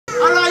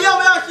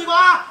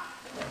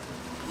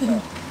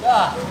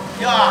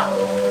有啊，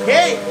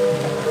嘿，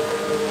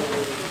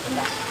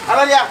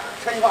老弟，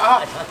吃一块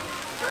啊。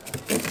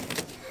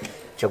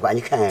这瓜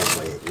你看看，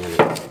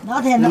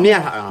老太太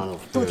面上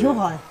都挺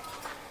好的。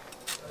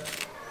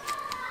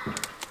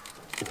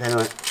反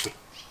正，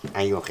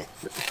哎呦嘿，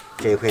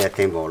这一块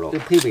真饱了，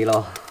赔本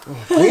了。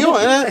哎呦，不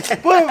是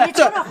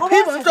这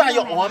赔本赚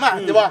吆喝嘛，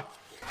对吧？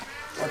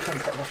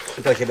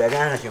到西边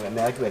赶上西边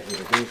买脚鸡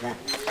给你钱。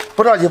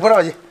不着急，不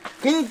着急，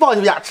给你抱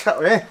去家吃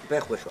人。别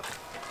胡说。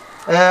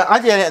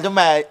俺今天就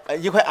卖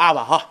1块2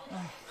吧，哈。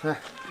是。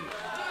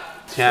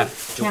钱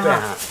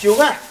9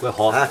块。怪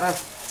好。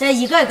这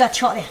一个一个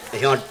挑的。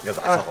行，这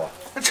个吃好。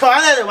吃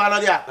完再走吧，老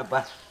弟。不，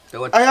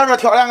俺要说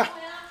挑2个。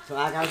说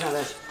俺刚才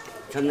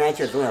吃南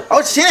去走了。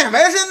哦，行，没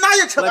事，拿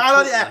去吃吧，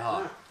老弟。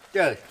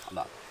这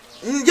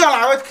你要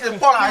哪个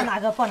报哪个？哪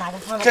个报哪个？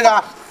这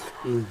个。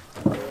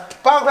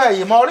8块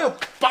1毛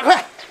6，8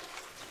块。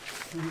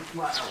你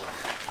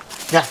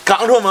看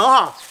刚出门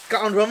哈，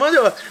刚出门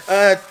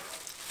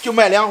就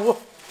卖2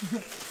壶。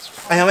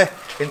哎呀喂，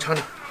给你尝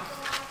尝。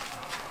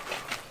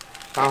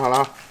尝好了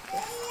啊。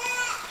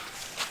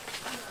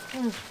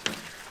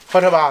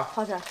好吃吧？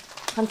好吃，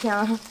很甜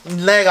啊。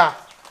你来一个。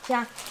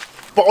甜。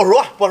包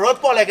说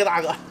包来给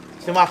大哥，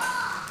行吧？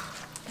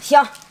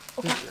行。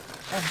我看，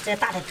这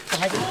大的多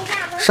少斤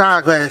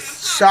？12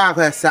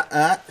块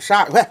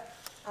12块，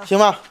行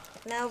吗？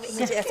来，我微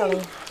信直接扫给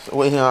你。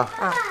微信啊。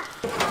啊。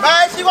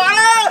卖西瓜了！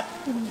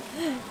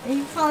哎，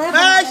放在。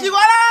卖西瓜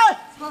了！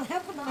放在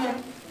不能。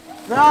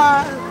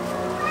啊，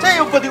这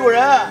又不丢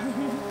人。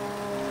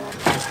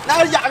来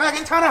个鸭块给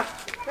你尝尝。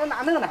这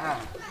哪弄的？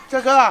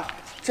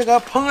这个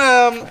碰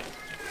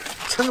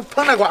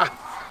的瓜，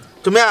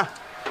怎么样？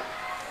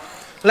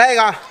来一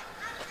个。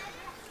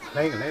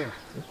来一个。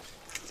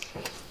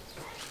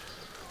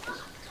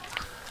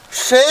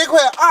11块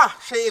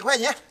2，11块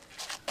钱。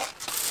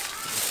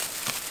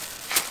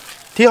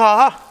提好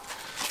哈。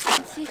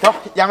走，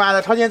亚妈的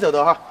朝前走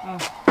走哈。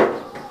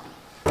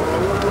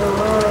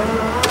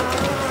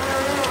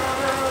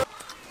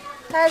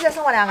还再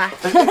送我2个。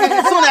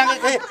送2个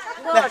可以。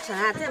我要吃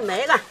啊，再买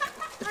一个。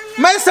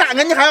买3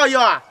个你还要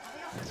要啊？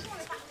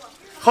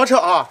好吃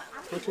啊！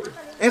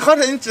哎，好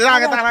吃，你指哪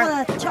个打哪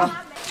个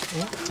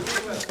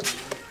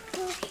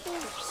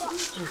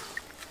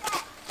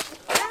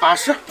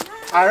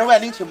？20块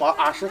07毛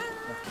，20。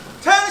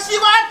称西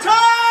瓜称，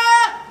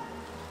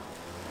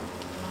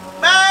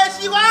卖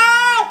西瓜。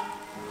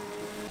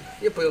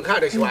你不用看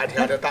这西瓜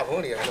天，这大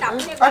棚里。大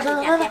西瓜是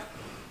甜的。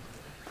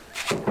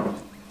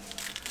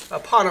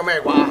胖子卖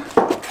瓜。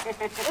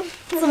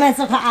自卖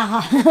自夸啊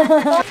哈。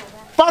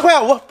8块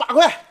5，8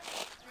块。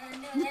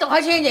你多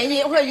少钱一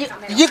斤？1块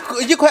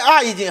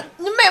2一斤。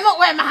你卖么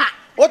外卖？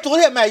我昨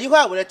天卖1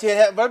块5的，今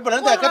天不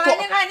能再搁多。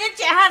你看你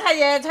这下他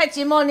也才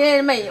几毛，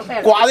你卖1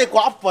块。瓜的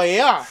瓜不一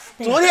样，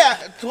昨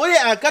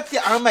天搁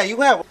店上卖1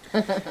块5。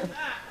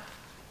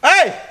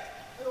哎，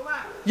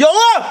有啊。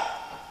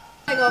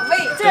那个胃，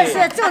这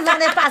是正常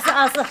的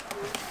80、20。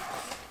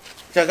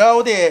这个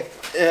我得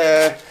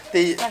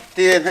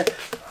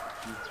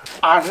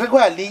20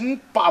块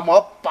08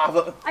毛8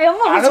分。哎呦，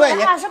我20块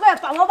钱20块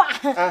8毛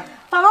8，8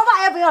毛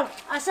8也不要了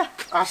，20。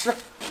20。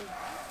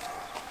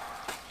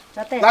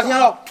这带。拿钱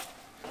了。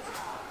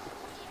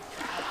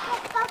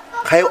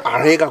还有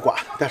21个瓜，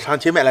再上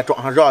前面来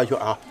装上绕一圈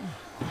啊。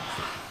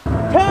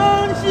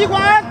称西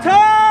瓜称。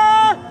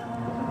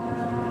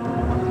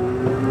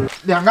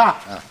2个。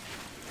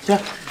行。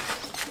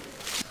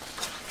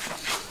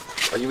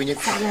我以为你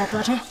多少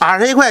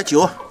？21块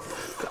9。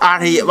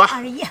21吧。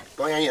21。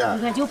多少钱一个？1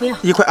块9不要。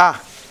1块2。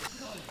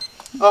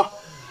哦，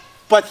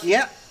不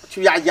甜，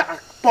去鸭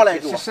包来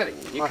给我。是的，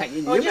你看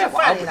你卖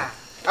瓜不？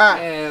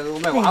哎，我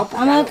卖瓜不？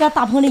俺们搁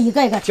大棚里一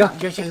个一个。行，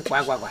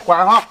关。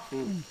关哈。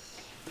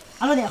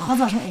俺老弟好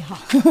做生意哈，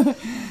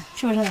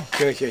是不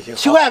是？行。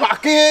7块8，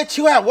给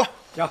7块5。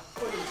行。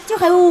就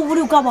还有5、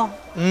6个吧？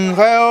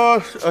还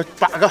有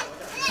8个。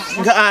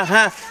你看啊，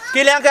还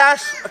给2个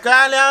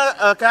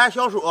俺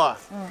小叔，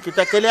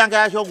再给2个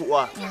俺小姑，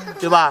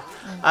对吧？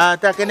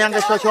再给2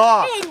个小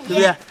乔，对不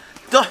对？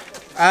走，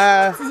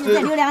自己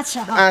再留2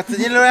吃哈。自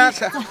己留2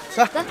吃。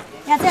走，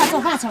咱这样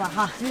做饭去吧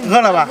哈。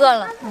饿了吧？饿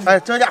了。哎，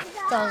走家。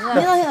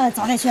明天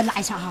早点去拉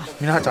一下哈。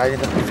明天早一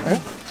点。哎，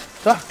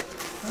走。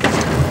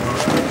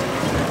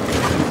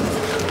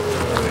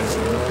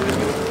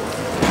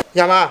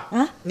亚妈，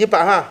你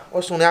拌饭，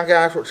我送2个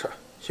俺叔吃，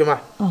行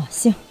吗？哦，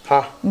行。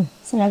好。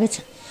送2个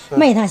吃，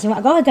卖一趟行吧？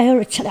刚才赶小时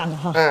候吃2个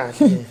哈。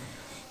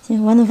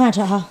行，晚顿饭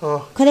吃哈。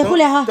快点回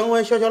来哈。等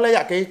会小乔来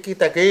家，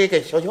再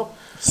给小乔。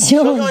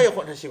行。小乔也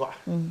欢吃西瓜。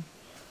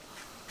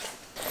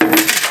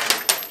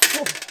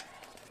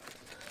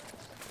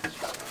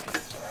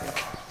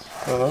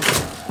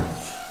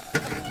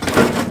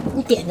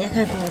你点点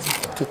看多少钱？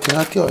就给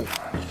他调一下，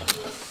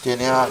点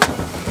点啊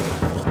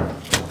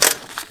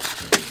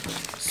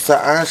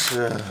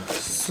，30、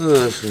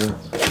40、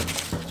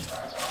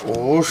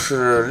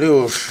50、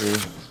60、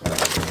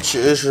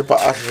70、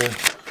80、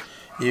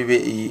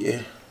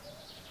110、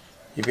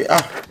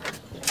120、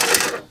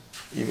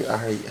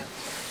121，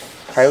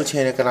还有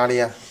钱的搁哪里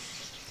呀？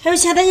还有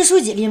钱在你手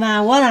机里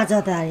吗？我哪知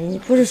道的？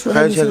不是说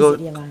在你手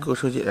机里吗？够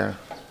手机的。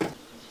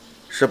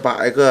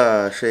18一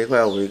个，11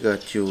块5一个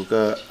，9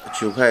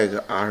块一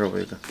个，25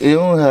一个。一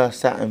共是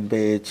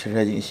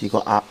370斤西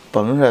瓜，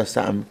崩是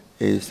3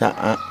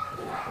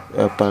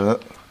崩，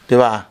对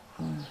吧？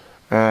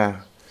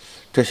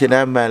这现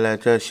在卖了，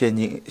这现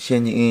金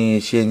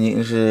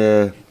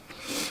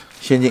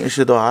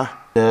是多少？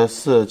这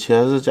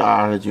70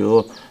加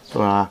29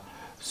多少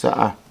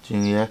？3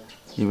今年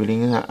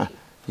103，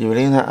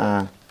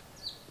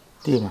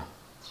对吧？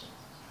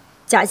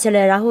加起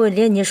来，然后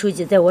连你手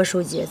机，在我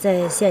手机，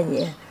在现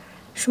金，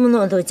什么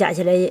东西都加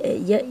起来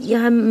也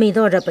还没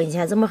到这本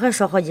钱，怎么还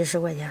少好几十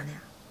块钱呢？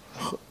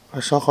还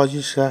少好几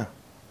十？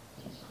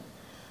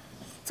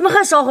怎么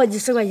还少好几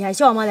十块钱？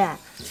笑么嘞？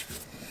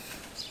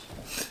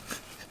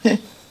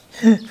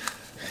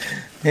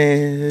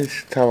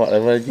查我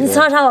了，你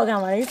藏啥我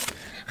干嘛？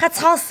还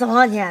藏私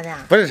房钱呢？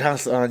不是藏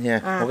私房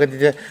钱，我跟你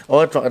讲，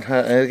我装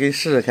上，给你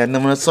试试看能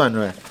不能算出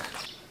来。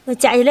那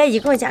加起来一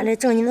共加起来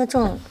挣，你能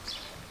挣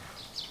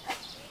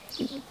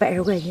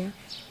100块钱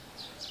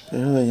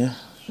？100块钱。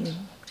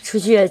出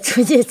去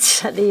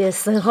吃的、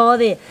生蚝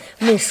的、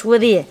没熟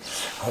的、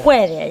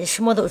坏的，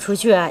什么都出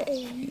去，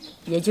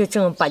也就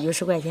挣8、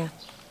90块钱。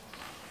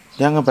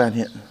2个半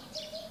天，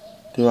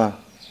对吧？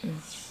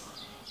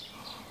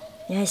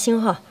你还行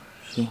哈。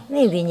行。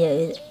那比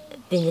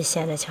你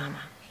闲着强吗？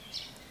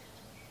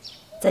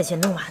再去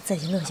弄吧，再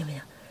去弄行不行？